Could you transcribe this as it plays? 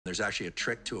There's actually a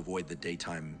trick to avoid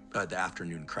the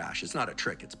afternoon crash. It's not a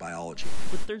trick, it's biology.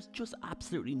 But there's just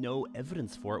absolutely no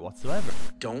evidence for it whatsoever.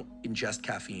 Don't ingest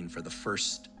caffeine for the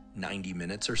first 90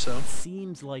 minutes or so. It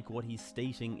seems like what he's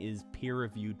stating is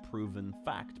peer-reviewed proven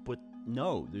fact, but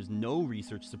no, there's no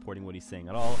research supporting what he's saying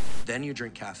at all. Then you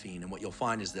drink caffeine, and what you'll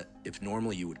find is that if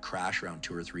normally you would crash around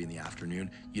 2 or 3 in the afternoon,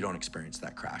 you don't experience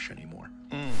that crash anymore.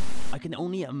 I can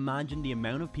only imagine the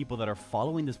amount of people that are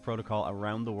following this protocol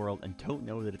around the world and don't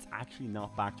know that it's actually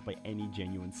not backed by any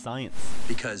genuine science.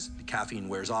 Because the caffeine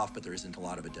wears off, but there isn't a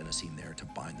lot of adenosine there to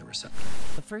bind the receptor.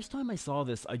 The first time I saw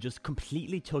this, I just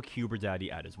completely took Huber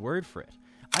Daddy at his word for it.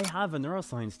 I have a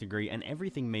neuroscience degree and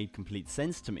everything made complete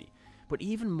sense to me. But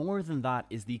even more than that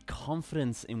is the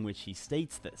confidence in which he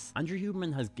states this. Andrew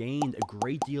Huberman has gained a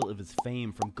great deal of his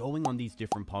fame from going on these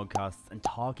different podcasts and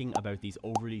talking about these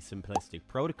overly simplistic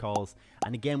protocols,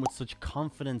 and again with such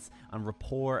confidence and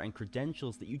rapport and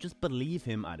credentials that you just believe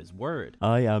him at his word.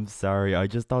 I am sorry, I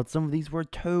just thought some of these were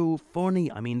too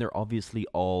funny. I mean, they're obviously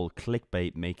all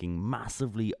clickbait making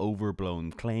massively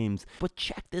overblown claims, but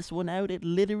check this one out. It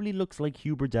literally looks like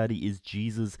Huber Daddy is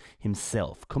Jesus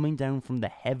himself coming down from the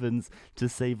heavens to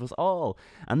save us all.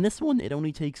 And this one, it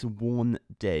only takes 1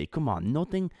 day. Come on,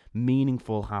 nothing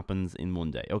meaningful happens in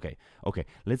 1 day. Okay,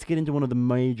 let's get into one of the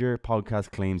major podcast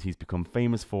claims he's become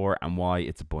famous for and why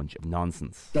it's a bunch of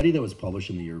nonsense. Study that was published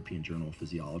in the European Journal of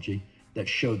Physiology that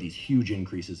showed these huge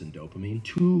increases in dopamine,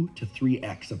 2 to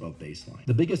 3x above baseline.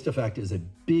 The biggest effect is a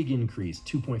big increase,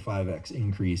 2.5x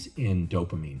increase in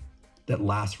dopamine that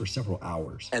lasts for several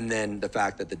hours. And then the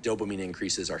fact that the dopamine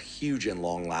increases are huge and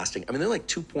long lasting. I mean, they're like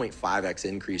 2.5x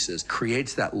increases,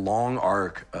 creates that long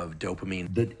arc of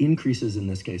dopamine. The increases in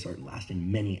this case are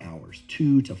lasting many hours,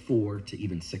 2 to 4 to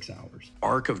even 6 hours.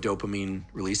 Arc of dopamine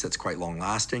release that's quite long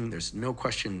lasting. There's no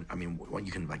question. I mean,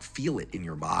 you can like feel it in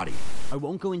your body. I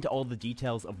won't go into all the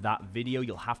details of that video.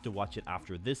 You'll have to watch it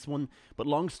after this one. But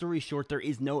long story short, there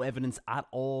is no evidence at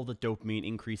all that dopamine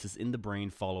increases in the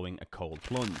brain following a cold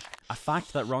plunge. A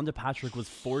fact that Rhonda Patrick was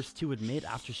forced to admit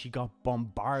after she got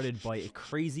bombarded by a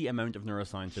crazy amount of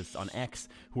neuroscientists on X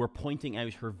who are pointing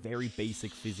out her very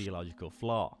basic physiological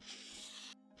flaw.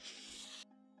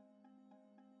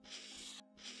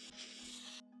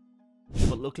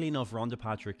 But luckily enough, Rhonda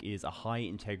Patrick is a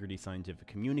high-integrity scientific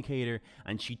communicator,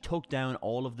 and she took down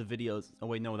all of the videos. Oh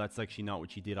wait, no, that's actually not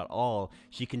what she did at all.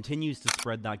 She continues to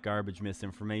spread that garbage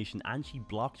misinformation, and she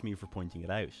blocked me for pointing it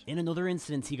out. In another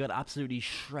instance, he got absolutely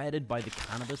shredded by the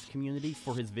cannabis community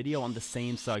for his video on the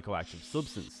same psychoactive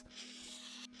substance.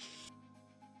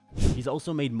 He's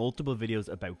also made multiple videos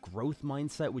about growth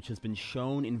mindset, which has been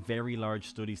shown in very large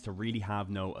studies to really have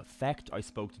no effect. I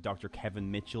spoke to Dr.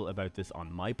 Kevin Mitchell about this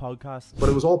on my podcast. But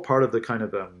it was all part of the kind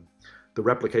of the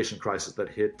replication crisis that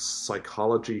hit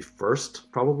psychology first,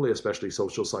 probably especially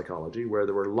social psychology, where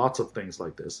there were lots of things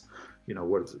like this. You know,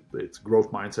 what is it? It's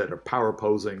growth mindset or power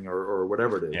posing or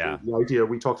whatever it is. Yeah. The idea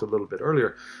we talked a little bit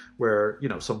earlier, where, you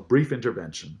know, some brief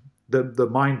intervention. The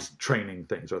mind training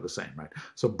things are the same, right?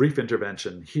 So brief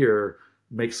intervention here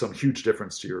makes some huge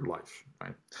difference to your life,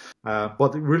 right?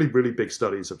 But the really, really big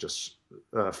studies have just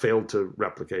failed to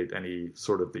replicate any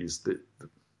sort of these,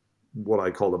 what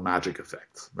I call the magic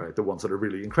effects, right? The ones that are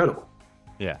really incredible.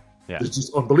 Yeah. It's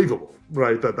just unbelievable,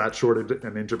 right? That short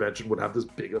an intervention would have this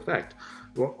big effect,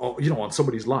 well, you know, on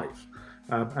somebody's life.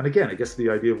 And again, I guess the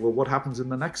idea of, well, what happens in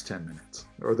the next 10 minutes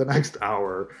or the next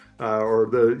hour or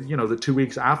the 2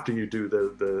 weeks after you do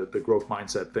the growth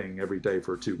mindset thing every day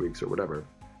for 2 weeks or whatever.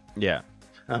 Yeah.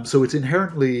 So it's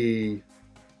inherently,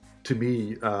 to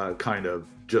me, kind of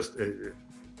just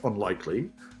unlikely.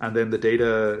 And then the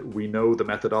data, we know the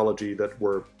methodology that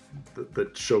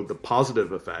showed the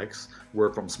positive effects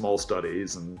were from small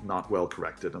studies and not well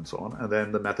corrected and so on. And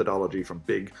then the methodology from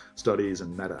big studies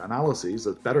and meta-analyses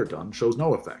that's better done shows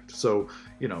no effect. So,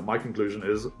 you know, my conclusion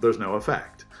is there's no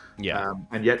effect. Yeah.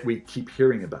 And yet we keep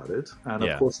hearing about it. And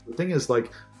of course, the thing is,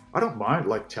 like, I don't mind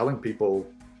like telling people,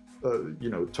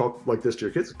 talk like this to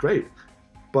your kids. It's great.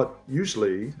 But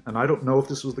usually, and I don't know if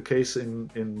this was the case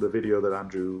in the video that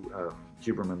Andrew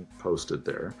Huberman posted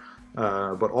there,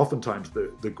 but oftentimes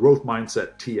the growth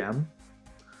mindset TM,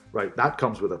 right, that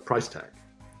comes with a price tag.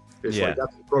 It's like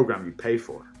that's the program you pay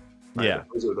for. Right? Yeah.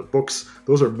 Those are the books,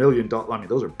 those are $1 million, I mean,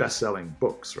 those are best-selling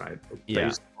books, right?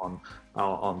 Based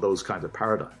on those kinds of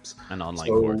paradigms. And online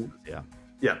courses,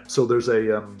 Yeah, so there's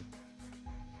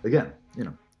again, you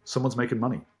know, someone's making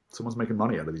money. Someone's making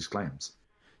money out of these claims.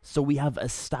 So we have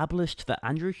established that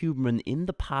Andrew Huberman in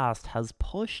the past has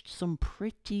pushed some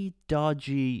pretty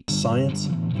dodgy Science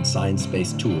and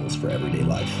science-based tools for everyday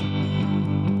life.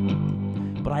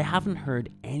 But but I haven't heard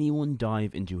anyone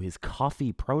dive into his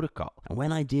coffee protocol. And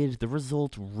when I did, the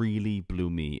result really blew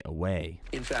me away.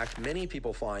 In fact, many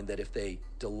people find that if they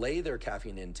delay their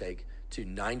caffeine intake to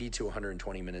 90 to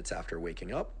 120 minutes after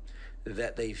waking up,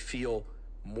 that they feel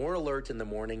more alert in the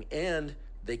morning and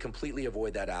they completely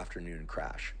avoid that afternoon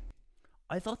crash.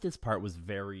 I thought this part was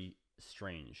very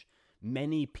strange.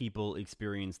 Many people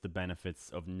experience the benefits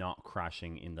of not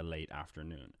crashing in the late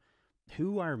afternoon.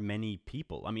 Who are many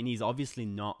people? I mean, he's obviously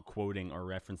not quoting or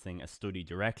referencing a study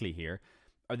directly here.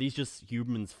 Are these just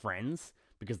Huberman's friends?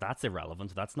 Because that's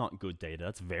irrelevant. That's not good data.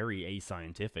 That's very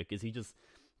ascientific. Is he just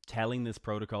telling this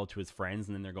protocol to his friends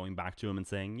and then they're going back to him and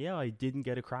saying, yeah, I didn't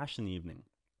get a crash in the evening?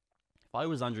 If I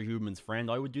was Andrew Huberman's friend,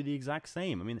 I would do the exact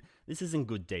same. I mean, this isn't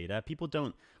good data. People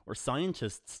don't, or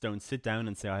scientists don't sit down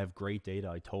and say, I have great data.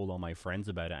 I told all my friends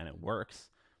about it and it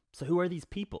works. So who are these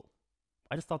people?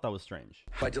 I just thought that was strange.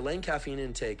 By delaying caffeine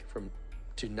intake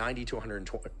to 90 to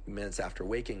 120 minutes after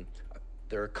waking,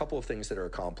 there are a couple of things that are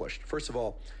accomplished. First of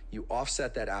all, you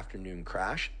offset that afternoon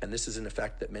crash, and this is an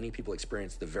effect that many people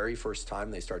experience the very first time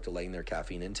they start delaying their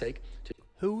caffeine intake.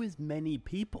 Who is many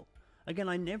people? Again,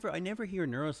 I never hear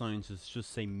neuroscientists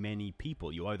just say many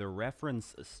people. You either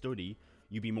reference a study,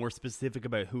 you be more specific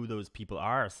about who those people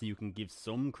are so you can give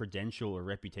some credential or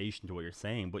reputation to what you're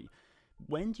saying. But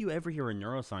when do you ever hear a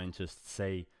neuroscientist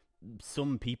say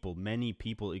some people, many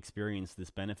people experience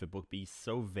this benefit, but be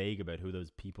so vague about who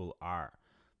those people are?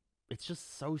 It's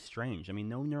just so strange. I mean,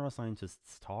 no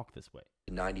neuroscientists talk this way.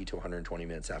 90 to 120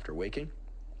 minutes after waking.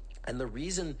 And the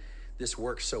reason this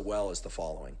works so well is the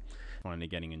following. Finally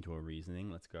getting into a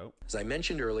reasoning. Let's go. As I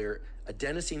mentioned earlier,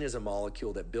 adenosine is a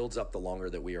molecule that builds up the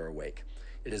longer that we are awake.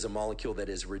 It is a molecule that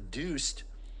is reduced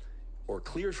or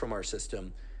cleared from our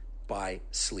system by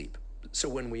sleep. So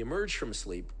when we emerge from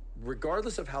sleep,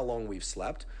 regardless of how long we've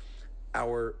slept,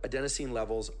 our adenosine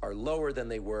levels are lower than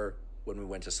they were when we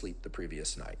went to sleep the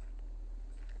previous night.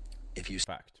 If you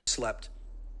slept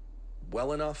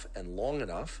well enough and long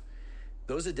enough,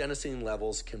 those adenosine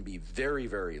levels can be very,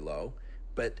 very low,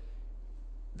 but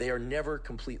they are never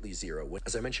completely zero.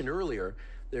 As I mentioned earlier,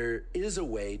 there is a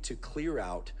way to clear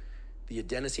out the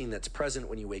adenosine that's present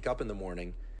when you wake up in the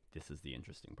morning. This is the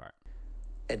interesting part.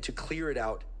 And to clear it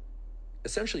out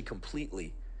essentially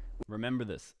completely. Remember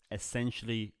this,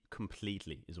 essentially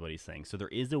completely is what he's saying. So there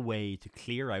is a way to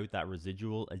clear out that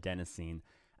residual adenosine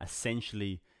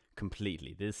essentially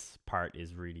completely. This part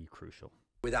is really crucial.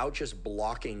 Without just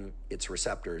blocking its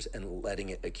receptors and letting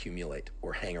it accumulate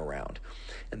or hang around.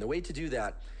 And the way to do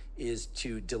that is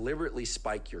to deliberately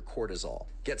spike your cortisol.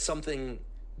 Get something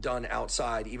done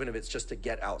outside, even if it's just to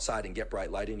get outside and get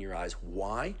bright light in your eyes.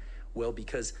 Why? Well,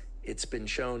 because it's been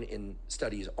shown in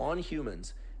studies on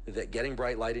humans that getting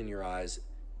bright light in your eyes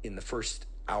in the first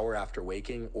hour after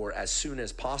waking or as soon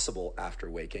as possible after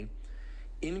waking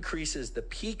increases the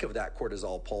peak of that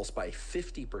cortisol pulse by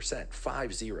 50%,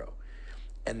 50.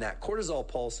 And that cortisol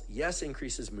pulse, yes,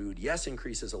 increases mood, yes,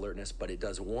 increases alertness, but it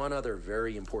does one other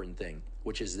very important thing,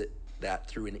 which is that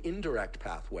through an indirect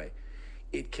pathway,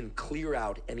 it can clear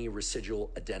out any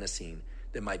residual adenosine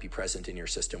that might be present in your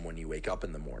system when you wake up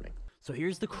in the morning. So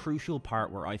here's the crucial part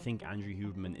where I think Andrew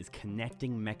Huberman is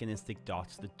connecting mechanistic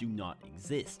dots that do not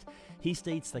exist. He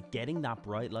states that getting that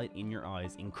bright light in your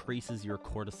eyes increases your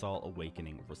cortisol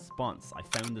awakening response. I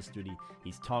found the study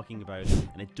he's talking about,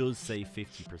 and it does say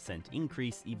 50%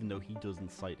 increase, even though he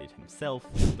doesn't cite it himself.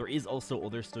 There is also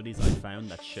other studies I found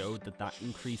that showed that that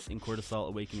increase in cortisol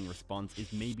awakening response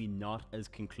is maybe not as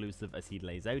conclusive as he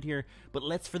lays out here, but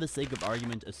let's for the sake of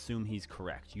argument assume he's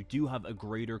correct. You do have a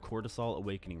greater cortisol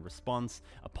awakening response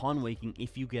upon waking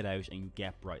if you get out and you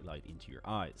get bright light into your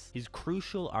eyes. His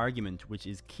crucial argument, which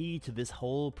is key to this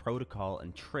whole protocol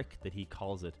and trick that he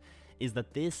calls it, is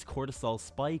that this cortisol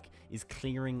spike is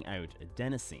clearing out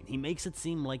adenosine. He makes it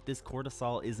seem like this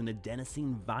cortisol is an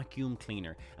adenosine vacuum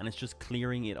cleaner and it's just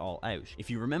clearing it all out. If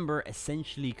you remember,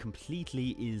 essentially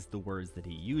completely is the words that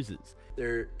he uses.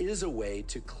 There is a way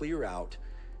to clear out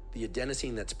the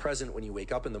adenosine that's present when you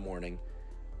wake up in the morning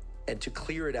and to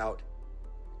clear it out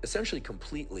essentially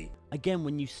completely. Again,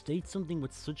 when you state something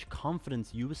with such confidence,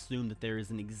 you assume that there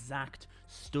is an exact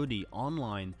study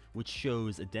online which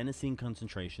shows adenosine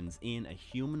concentrations in a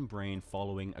human brain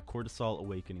following a cortisol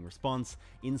awakening response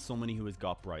in somebody who has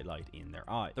got bright light in their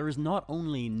eye. There is not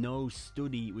only no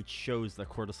study which shows that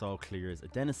cortisol clears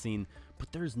adenosine,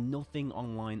 but there's nothing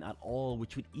online at all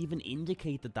which would even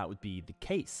indicate that that would be the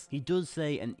case. He does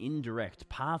say an indirect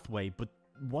pathway, but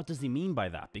what does he mean by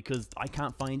that? Because I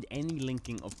can't find any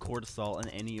linking of cortisol and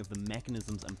any of the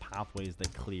mechanisms and pathways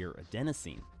that clear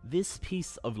adenosine. This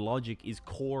piece of logic is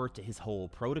core to his whole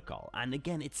protocol, and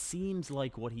again, it seems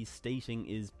like what he's stating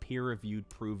is peer-reviewed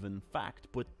proven fact,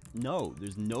 but no,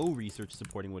 there's no research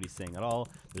supporting what he's saying at all,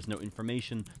 there's no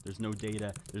information, there's no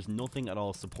data, there's nothing at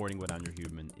all supporting what Andrew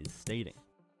Huberman is stating.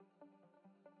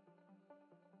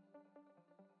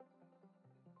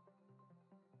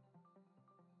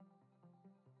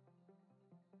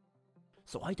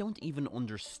 So I don't even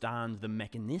understand the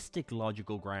mechanistic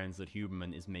logical grounds that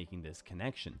Huberman is making this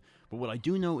connection. But what I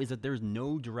do know is that there's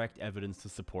no direct evidence to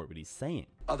support what he's saying.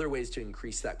 Other ways to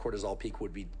increase that cortisol peak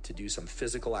would be to do some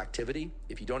physical activity.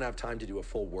 If you don't have time to do a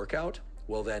full workout,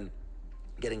 well then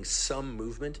getting some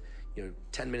movement,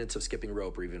 10 minutes of skipping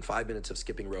rope, or even 5 minutes of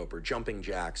skipping rope, or jumping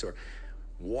jacks, or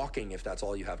walking if that's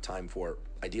all you have time for,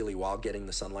 ideally while getting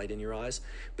the sunlight in your eyes.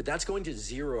 But that's going to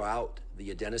zero out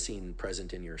the adenosine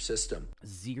present in your system.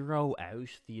 Zero out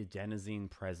the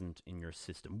adenosine present in your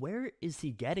system. Where is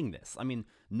he getting this? I mean,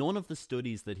 none of the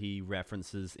studies that he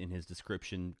references in his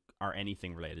description are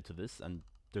anything related to this, and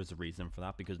there's a reason for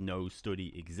that, because no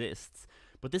study exists.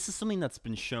 But this is something that's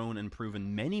been shown and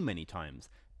proven many, many times.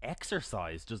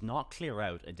 Exercise does not clear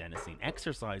out adenosine.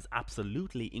 Exercise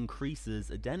absolutely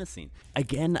increases adenosine.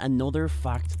 Again, another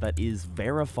fact that is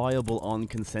verifiable on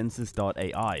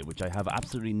consensus.ai, which I have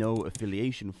absolutely no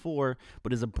affiliation for,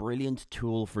 but is a brilliant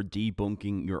tool for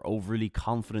debunking your overly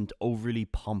confident, overly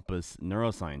pompous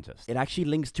neuroscientist. It actually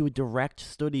links to a direct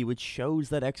study which shows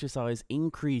that exercise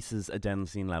increases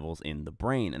adenosine levels in the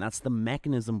brain, and that's the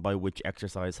mechanism by which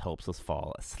exercise helps us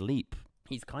fall asleep.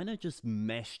 He's kind of just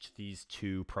meshed these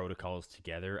two protocols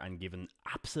together and given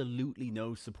absolutely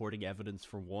no supporting evidence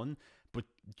for one, but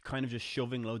kind of just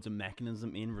shoving loads of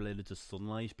mechanism in related to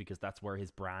sunlight because that's where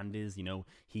his brand is.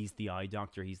 He's the eye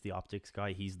doctor, he's the optics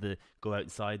guy, he's the go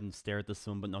outside and stare at the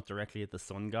sun but not directly at the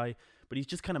sun guy. But he's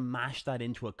just kind of mashed that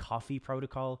into a coffee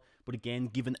protocol, but again,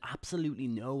 given absolutely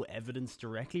no evidence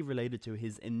directly related to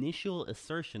his initial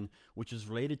assertion, which is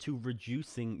related to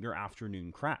reducing your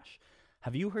afternoon crash.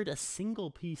 Have you heard a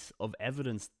single piece of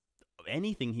evidence of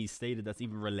anything he's stated that's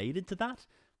even related to that?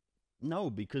 No,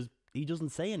 because he doesn't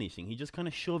say anything. He just kind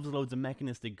of shoves loads of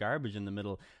mechanistic garbage in the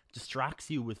middle,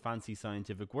 distracts you with fancy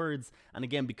scientific words, and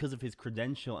again, because of his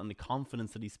credential and the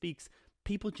confidence that he speaks,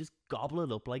 people just gobble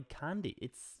it up like candy.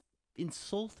 It's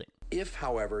insulting. If,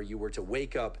 however, you were to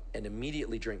wake up and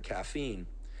immediately drink caffeine,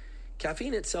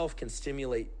 caffeine itself can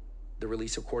stimulate the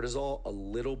release of cortisol a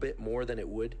little bit more than it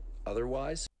would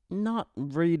otherwise. Not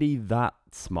really that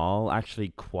small,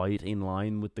 actually quite in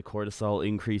line with the cortisol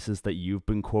increases that you've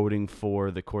been quoting for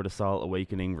the cortisol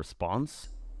awakening response.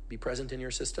 Be present in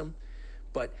your system,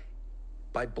 but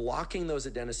by blocking those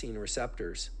adenosine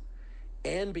receptors,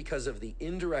 and because of the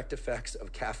indirect effects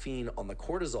of caffeine on the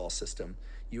cortisol system,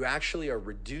 you actually are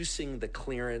reducing the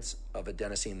clearance of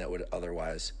adenosine that would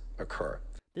otherwise occur.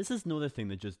 This is another thing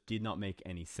that just did not make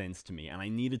any sense to me, and I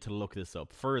needed to look this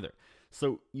up further.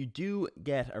 So you do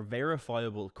get a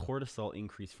verifiable cortisol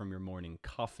increase from your morning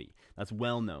coffee. That's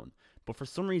well known. But for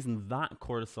some reason, that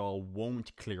cortisol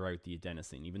won't clear out the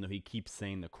adenosine, even though he keeps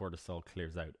saying that cortisol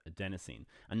clears out adenosine.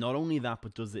 And not only that,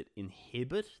 but does it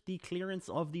inhibit the clearance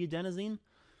of the adenosine?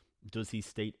 Does he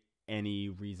state any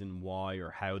reason why or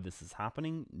how this is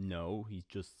happening? No, he's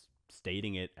just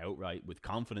stating it outright with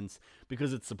confidence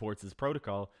because it supports his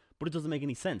protocol, but it doesn't make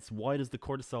any sense. Why does the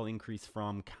cortisol increase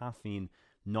from caffeine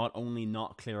not only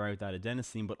not clear out that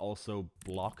adenosine, but also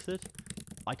blocks it?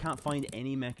 I can't find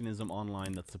any mechanism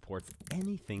online that supports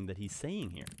anything that he's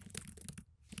saying here.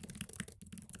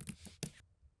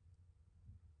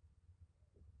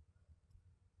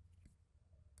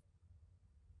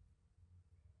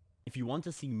 If you want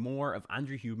to see more of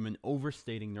Andrew Huberman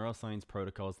overstating neuroscience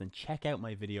protocols, then check out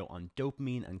my video on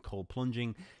dopamine and cold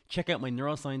plunging. Check out my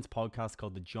neuroscience podcast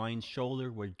called The Giant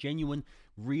Shoulder, where genuine,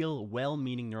 real,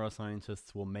 well-meaning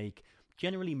neuroscientists will make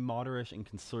generally moderate and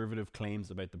conservative claims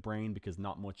about the brain because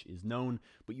not much is known,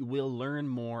 but you will learn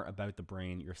more about the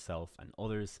brain yourself and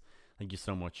others. Thank you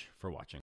so much for watching.